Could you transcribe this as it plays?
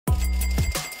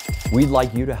We'd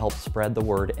like you to help spread the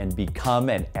word and become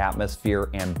an Atmosphere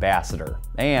ambassador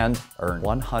and earn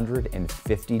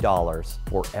 $150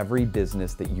 for every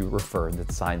business that you refer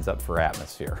that signs up for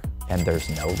Atmosphere. And there's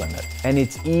no limit. And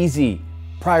it's easy.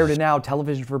 Prior to now,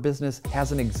 television for business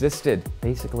hasn't existed.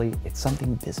 Basically, it's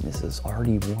something businesses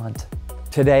already want.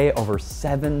 Today, over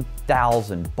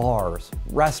 7,000 bars,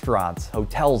 restaurants,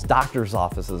 hotels, doctors'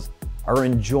 offices are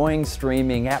enjoying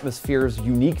streaming Atmosphere's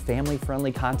unique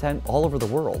family-friendly content all over the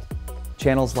world.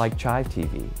 Channels like TheCHIVE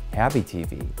TV, Happy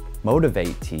TV,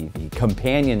 Motivate TV,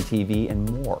 Companion TV, and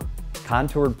more.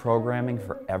 Contoured programming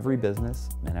for every business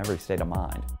and every state of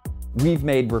mind. We've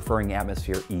made referring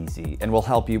Atmosphere easy and will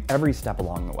help you every step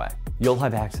along the way. You'll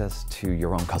have access to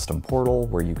your own custom portal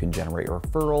where you can generate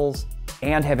referrals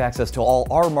and have access to all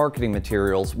our marketing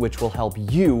materials, which will help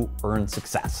you earn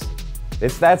success.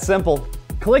 It's that simple.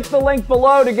 Click the link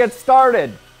below to get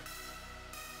started.